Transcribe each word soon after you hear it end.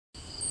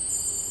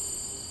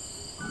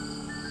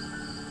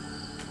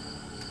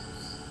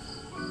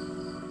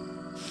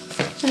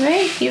All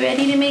right, you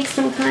ready to make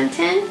some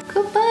content?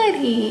 Good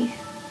buddy.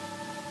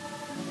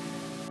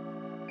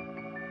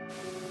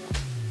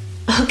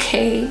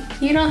 Okay,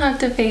 you don't have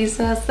to face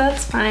us,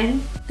 that's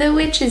fine. The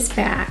witch is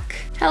back.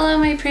 Hello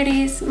my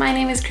pretties, my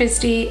name is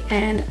Christy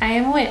and I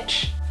am a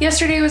witch.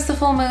 Yesterday was the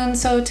full moon,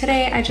 so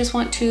today I just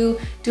want to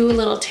do a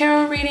little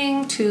tarot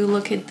reading to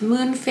look at the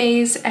moon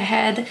phase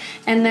ahead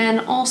and then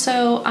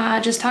also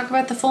just talk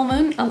about the full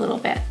moon a little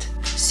bit.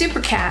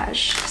 Super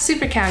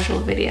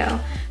casual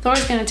video.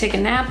 Thor's gonna take a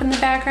nap in the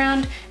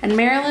background and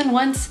Marilyn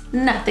wants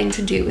nothing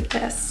to do with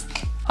this.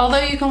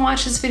 Although you can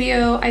watch this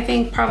video, I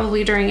think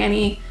probably during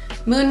any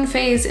moon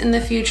phase in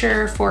the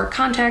future. For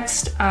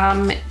context,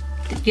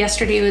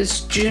 yesterday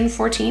was June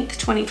 14th,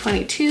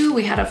 2022.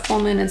 We had a full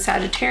moon in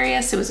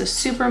Sagittarius. It was a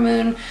super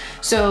moon.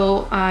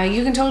 So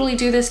you can totally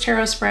do this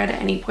tarot spread at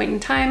any point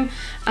in time,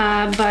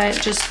 but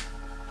just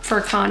for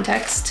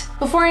context.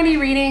 Before any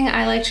reading,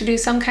 I like to do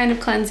some kind of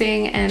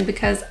cleansing, and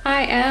because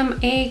I am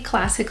a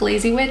classic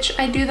lazy witch,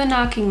 I do the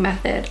knocking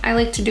method. I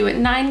like to do it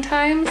 9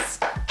 times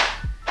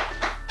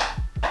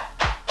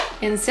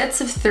in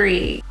sets of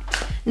 3.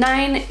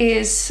 9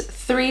 is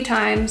 3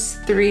 times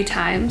 3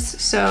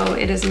 times, so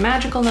it is a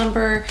magical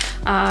number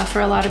for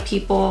a lot of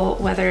people,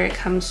 whether it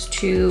comes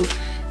to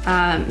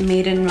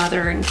maiden,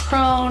 mother, and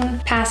crone,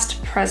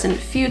 past, present,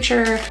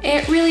 future.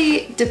 It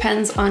really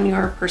depends on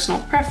your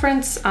personal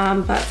preference,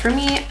 but for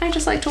me, I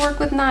just like to work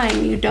with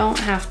 9. You don't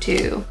have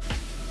to.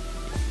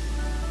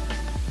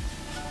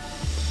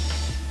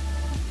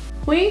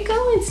 Where you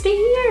going? Stay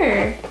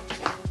here.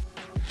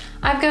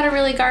 I've got a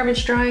really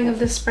garbage drawing of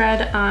this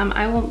spread.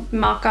 I will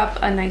mock up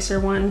a nicer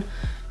one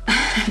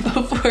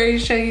before I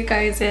show you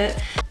guys it.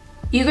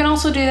 You can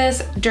also do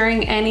this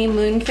during any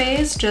moon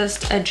phase,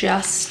 just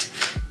adjust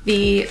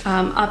the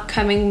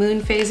upcoming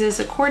moon phases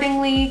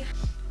accordingly.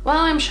 While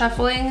I'm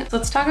shuffling,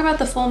 let's talk about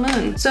the full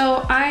moon.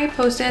 So I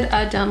posted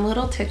a dumb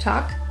little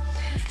TikTok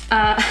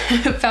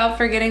about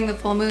forgetting the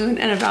full moon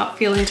and about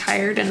feeling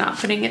tired and not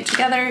putting it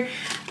together.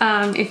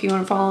 If you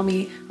want to follow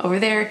me over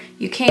there,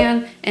 you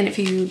can. And if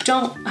you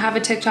don't have a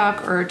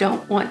TikTok or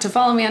don't want to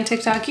follow me on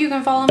TikTok, you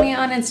can follow me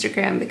on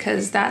Instagram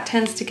because that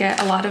tends to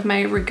get a lot of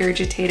my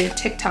regurgitated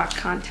TikTok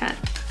content.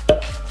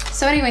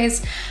 So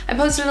anyways, I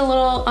posted a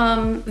little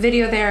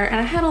video there and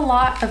I had a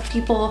lot of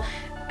people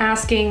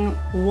asking,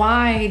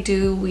 why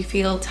do we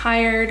feel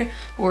tired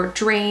or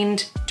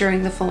drained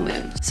during the full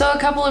moon? So a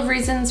couple of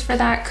reasons for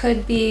that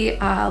could be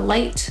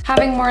light.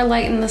 Having more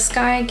light in the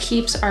sky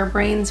keeps our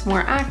brains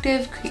more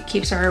active,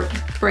 keeps our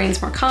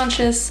brains more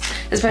conscious,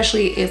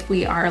 especially if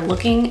we are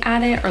looking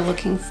at it or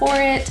looking for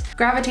it.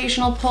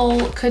 Gravitational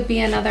pull could be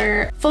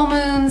another. Full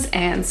moons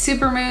and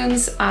super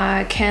moons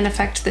can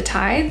affect the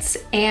tides,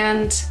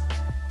 and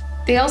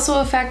they also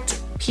affect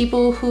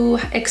people who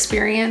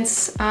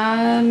experience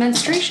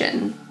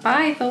menstruation.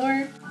 Bye,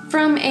 Thor.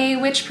 From a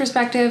witch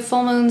perspective,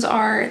 full moons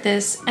are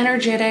this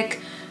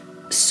energetic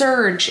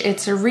surge.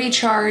 It's a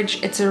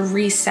recharge, it's a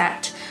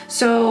reset.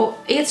 So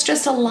it's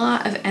just a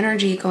lot of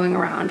energy going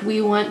around. We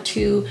want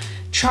to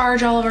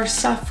charge all of our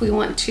stuff. We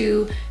want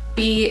to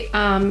be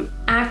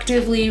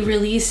actively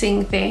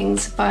releasing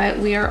things, but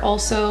we are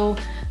also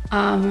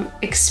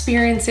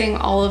experiencing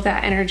all of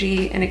that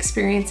energy and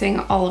experiencing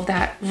all of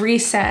that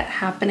reset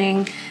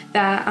happening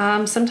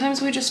that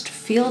sometimes we just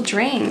feel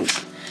drained.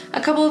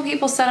 A couple of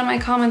people said in my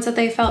comments that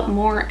they felt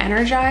more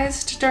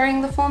energized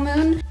during the full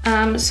moon.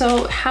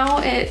 So how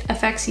it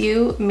affects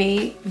you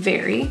may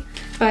vary,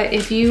 but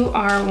if you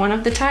are one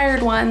of the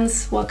tired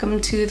ones, welcome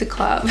to the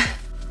club.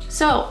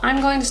 So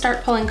I'm going to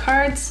start pulling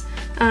cards.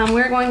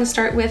 We're going to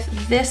start with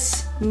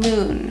this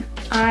moon.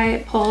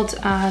 I pulled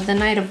the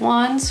Knight of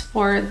Wands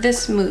for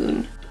this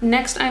moon.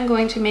 Next, I'm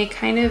going to make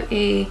kind of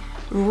a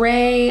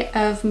ray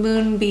of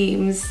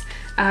moonbeams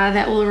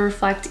that will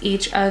reflect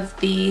each of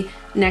the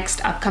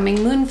next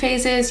upcoming moon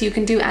phases. You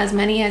can do as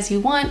many as you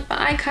want, but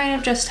I kind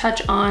of just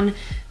touch on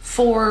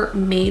 4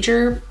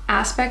 major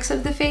aspects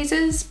of the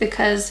phases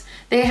because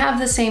they have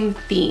the same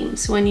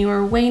themes. When you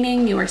are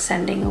waning, you are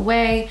sending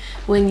away.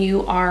 When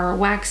you are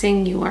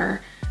waxing, you are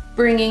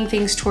bringing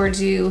things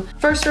towards you.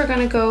 First, we're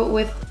gonna go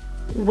with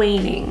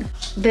waning.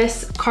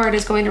 This card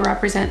is going to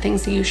represent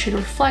things that you should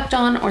reflect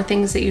on or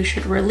things that you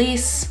should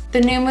release.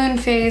 The new moon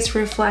phase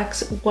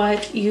reflects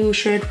what you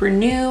should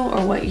renew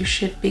or what you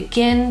should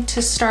begin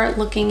to start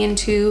looking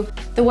into.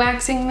 The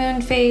waxing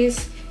moon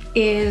phase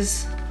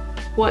is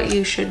what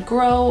you should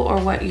grow or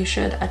what you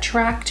should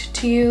attract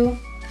to you.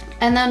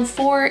 And then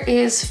 4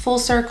 is full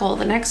circle,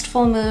 the next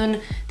full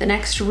moon, the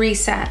next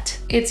reset.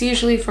 It's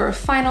usually for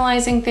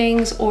finalizing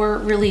things or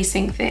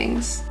releasing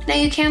things. Now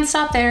you can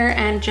stop there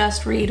and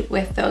just read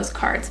with those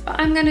cards, but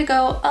I'm gonna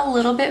go a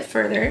little bit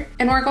further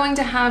and we're going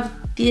to have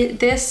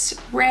this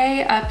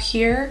ray up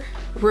here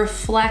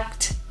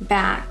reflect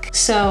back.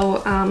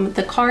 So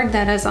the card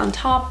that is on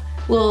top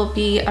will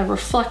be a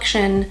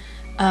reflection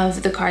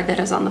of the card that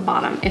is on the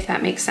bottom, if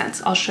that makes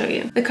sense. I'll show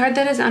you. The card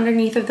that is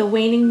underneath of the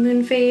waning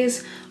moon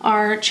phase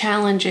are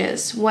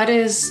challenges. What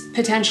is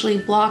potentially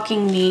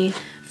blocking me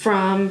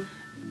from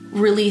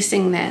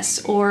releasing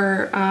this,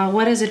 or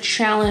what is a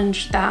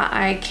challenge that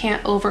I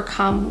can't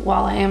overcome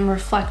while I am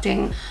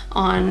reflecting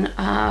on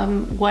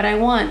what I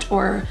want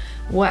or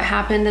what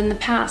happened in the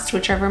past,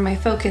 whichever my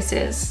focus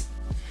is.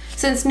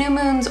 Since new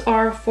moons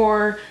are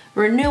for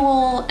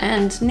renewal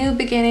and new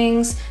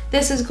beginnings,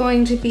 this is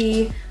going to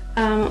be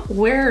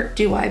where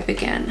do I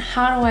begin?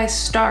 How do I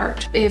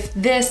start? If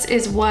this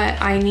is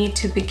what I need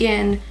to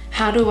begin,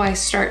 how do I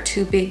start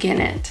to begin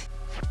it?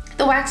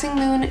 The waxing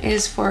moon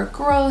is for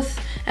growth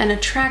and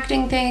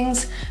attracting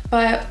things,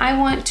 but I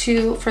want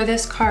to, for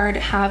this card,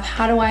 have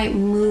how do I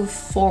move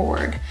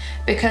forward?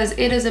 Because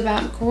it is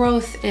about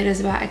growth, it is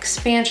about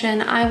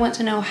expansion. I want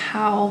to know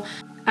how,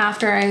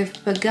 after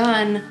I've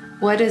begun,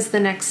 what is the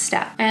next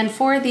step? And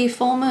for the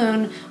full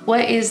moon,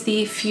 what is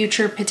the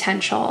future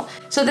potential?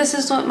 So this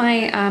is what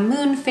my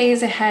moon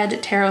phase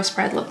ahead tarot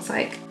spread looks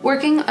like.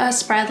 Working a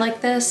spread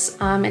like this,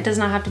 it does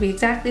not have to be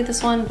exactly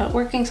this one, but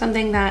working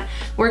something that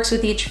works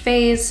with each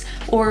phase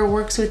or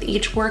works with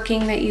each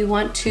working that you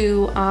want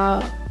to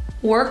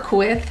work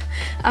with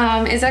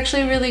is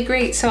actually really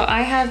great. So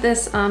I have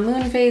this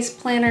moon phase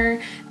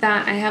planner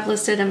that I have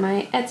listed in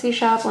my Etsy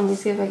shop. Let me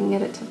see if I can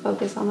get it to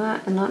focus on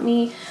that and not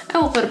me. I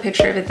will put a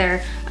picture of it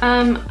there.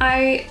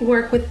 I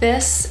work with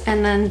this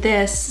and then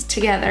this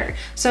together.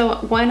 So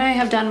when I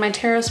have done my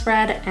tarot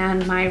spread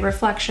and my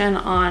reflection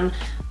on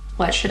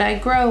what should I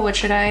grow, what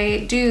should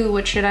I do,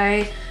 what should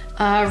I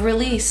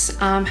release,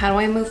 how do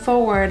I move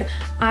forward,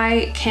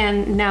 I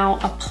can now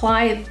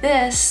apply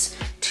this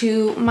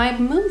to my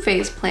moon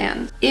phase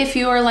plan. If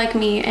you are like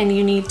me and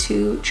you need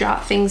to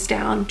jot things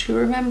down to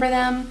remember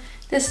them,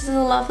 this is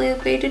a lovely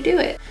way to do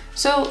it.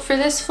 So for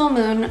this full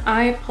moon,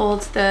 I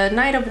pulled the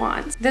Knight of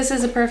Wands. This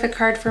is a perfect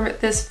card for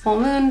this full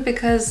moon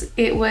because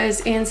it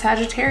was in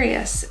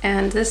Sagittarius,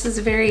 and this is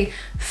a very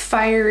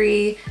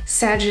fiery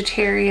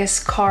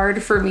Sagittarius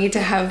card for me to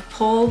have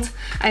pulled.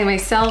 I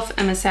myself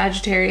am a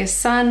Sagittarius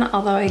sun,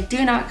 although I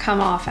do not come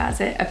off as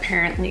it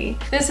apparently.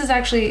 This is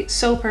actually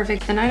so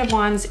perfect. The Knight of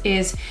Wands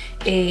is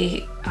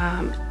a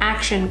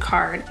action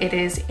card. It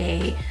is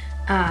a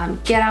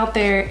get out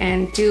there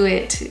and do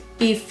it,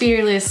 be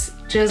fearless,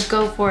 just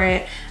go for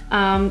it.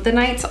 The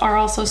knights are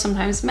also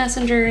sometimes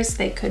messengers.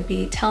 They could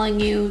be telling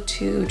you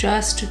to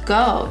just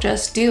go,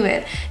 just do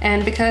it.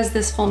 And because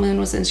this full moon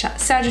was in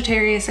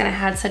Sagittarius and it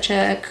had such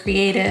a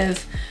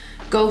creative,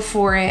 go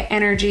for it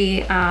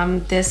energy,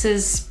 this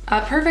is a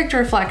perfect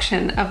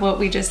reflection of what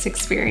we just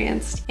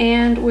experienced.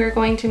 And we're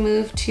going to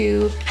move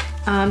to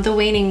the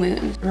waning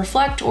moon.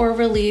 Reflect or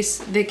release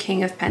the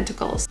King of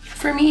Pentacles.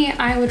 For me,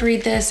 I would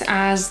read this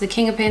as the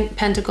King of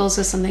Pentacles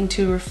is something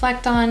to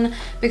reflect on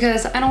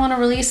because I don't want to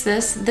release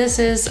this. This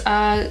is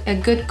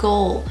a good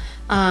goal.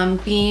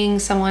 Being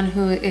someone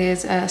who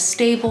is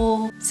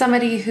stable,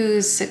 somebody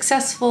who's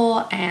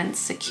successful and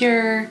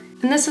secure.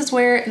 And this is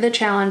where the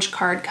challenge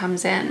card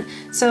comes in.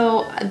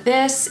 So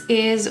this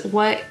is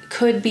what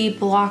could be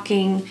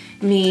blocking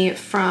me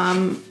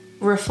from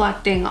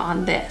reflecting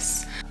on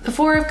this. The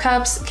Four of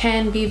Cups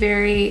can be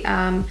very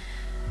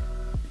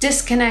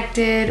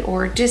disconnected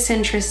or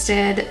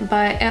disinterested,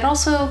 but it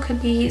also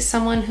could be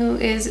someone who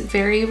is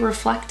very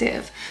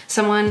reflective,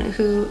 someone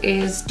who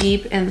is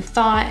deep in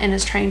thought and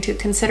is trying to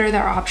consider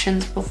their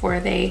options before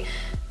they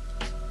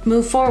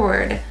move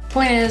forward.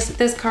 Point is,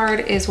 this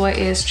card is what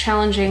is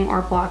challenging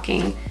or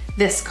blocking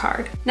this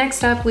card.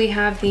 Next up, we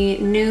have the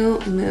new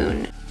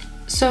moon.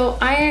 So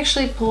I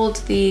actually pulled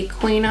the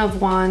Queen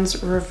of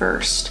Wands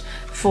reversed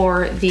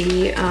for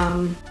the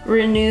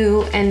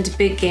renew and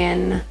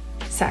begin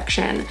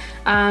section.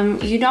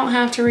 You don't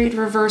have to read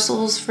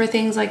reversals for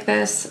things like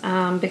this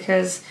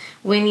because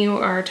when you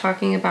are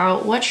talking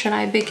about what should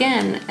I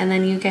begin and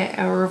then you get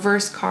a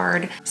reverse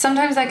card,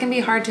 sometimes that can be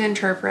hard to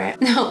interpret.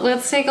 Now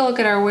let's take a look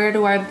at our where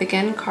do I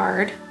begin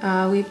card.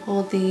 We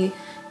pulled the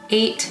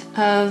Eight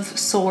of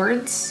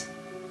Swords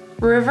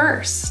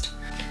reversed.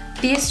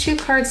 These two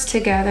cards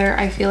together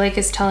I feel like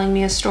is telling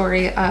me a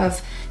story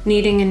of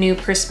needing a new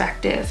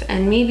perspective,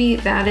 and maybe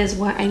that is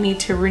what I need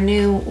to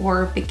renew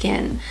or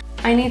begin.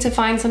 I need to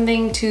find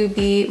something to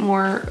be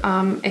more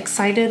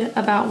excited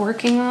about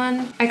working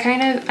on.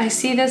 I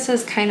see this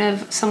as kind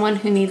of someone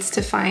who needs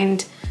to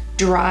find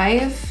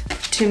drive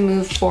to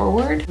move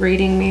forward.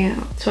 Reading me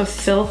out to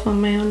filth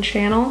on my own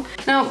channel.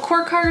 Now,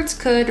 core cards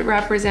could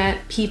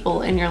represent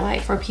people in your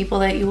life or people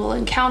that you will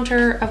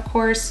encounter, of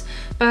course,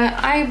 but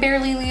I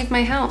barely leave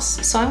my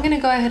house, so I'm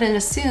gonna go ahead and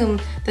assume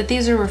that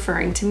these are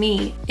referring to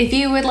me. If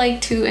you would like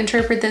to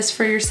interpret this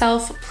for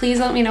yourself, please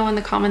let me know in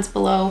the comments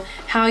below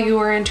how you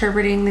are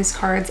interpreting these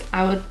cards.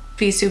 I would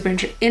be super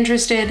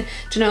interested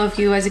to know if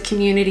you as a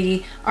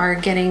community are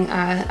getting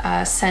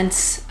a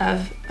sense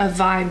of a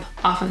vibe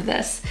off of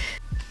this.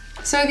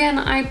 So again,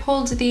 I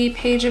pulled the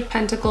Page of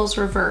Pentacles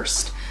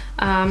reversed.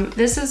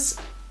 This is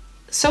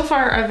so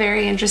far a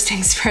very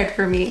interesting spread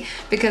for me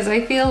because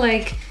I feel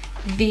like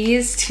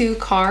these two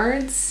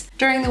cards,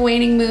 during the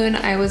waning moon,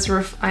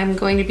 I'm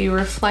going to be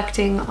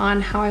reflecting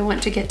on how I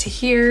want to get to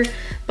here,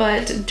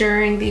 but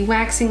during the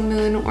waxing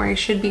moon, where I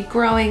should be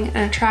growing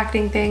and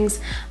attracting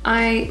things,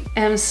 I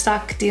am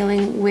stuck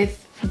dealing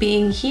with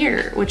being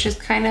here, which is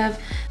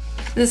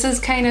this is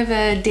kind of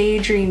a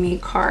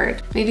daydreamy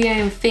card. Maybe I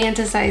am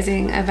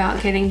fantasizing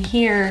about getting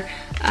here.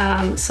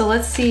 So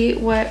let's see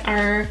what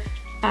our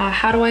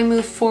how do I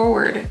move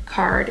forward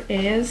card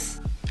is.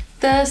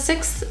 The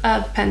Six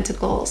of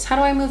Pentacles. How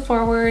do I move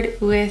forward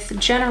with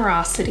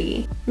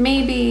generosity?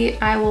 Maybe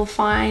I will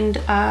find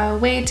a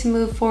way to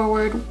move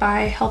forward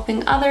by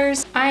helping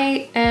others.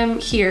 I am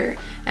here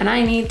and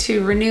I need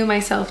to renew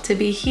myself to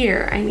be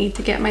here. I need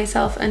to get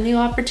myself a new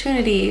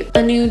opportunity,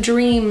 a new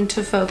dream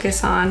to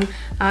focus on.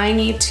 I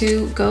need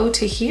to go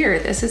to here.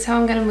 This is how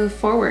I'm gonna move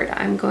forward.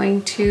 I'm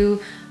going to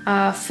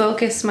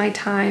focus my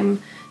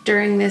time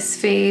during this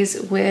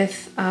phase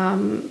with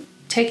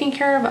taking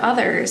care of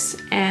others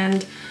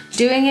and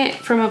doing it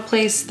from a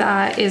place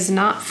that is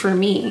not for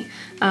me.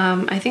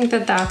 I think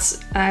that that's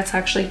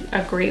actually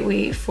a great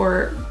way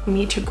for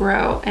me to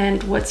grow.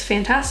 And what's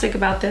fantastic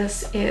about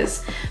this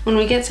is when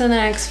we get to the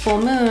next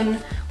full moon,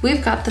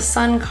 we've got the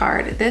Sun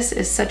card. This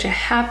is such a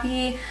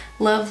happy,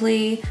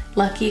 lovely,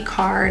 lucky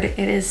card. It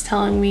is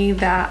telling me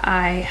that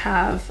I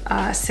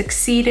have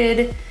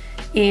succeeded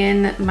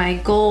in my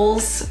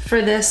goals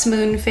for this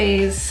moon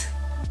phase.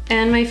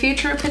 And my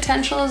future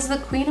potential is the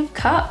Queen of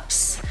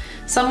Cups.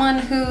 Someone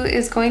who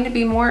is going to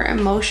be more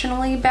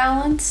emotionally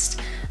balanced,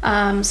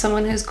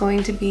 someone who's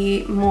going to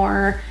be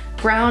more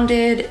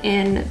grounded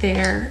in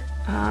their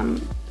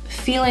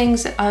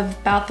feelings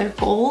about their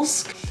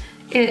goals.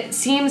 It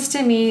seems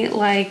to me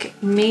like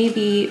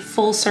maybe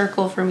full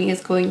circle for me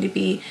is going to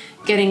be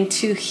getting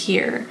to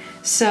here.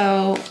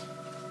 So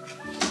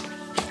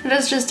it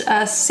is just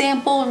a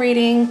sample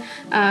reading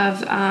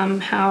of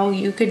how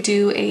you could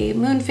do a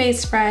moon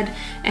phase spread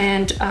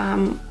and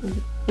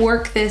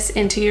work this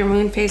into your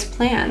moon phase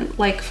plan.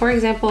 Like for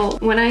example,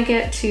 when I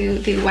get to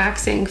the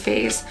waxing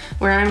phase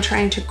where I'm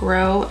trying to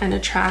grow and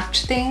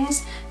attract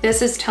things,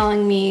 this is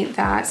telling me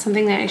that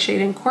something that I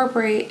should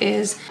incorporate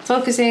is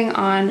focusing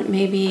on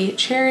maybe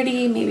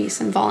charity, maybe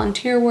some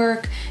volunteer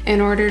work in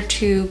order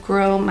to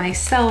grow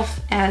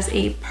myself as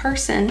a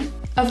person.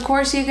 Of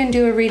course, you can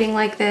do a reading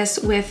like this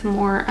with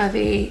more of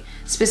a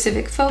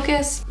specific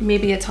focus.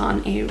 Maybe it's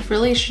on a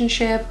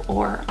relationship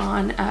or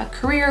on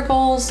career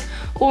goals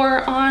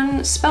or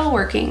on spell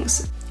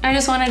workings. I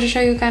just wanted to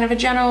show you kind of a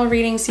general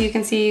reading so you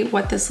can see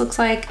what this looks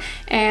like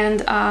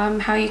and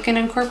how you can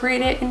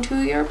incorporate it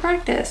into your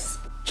practice.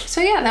 So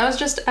yeah, that was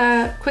just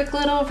a quick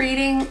little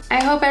reading.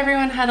 I hope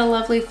everyone had a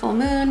lovely full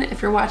moon.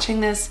 If you're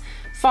watching this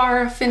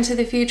far off into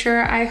the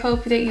future, I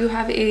hope that you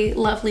have a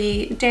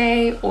lovely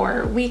day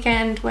or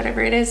weekend,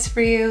 whatever it is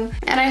for you.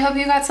 And I hope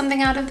you got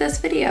something out of this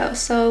video.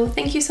 So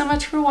thank you so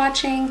much for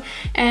watching,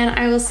 and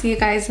I will see you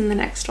guys in the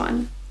next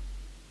one.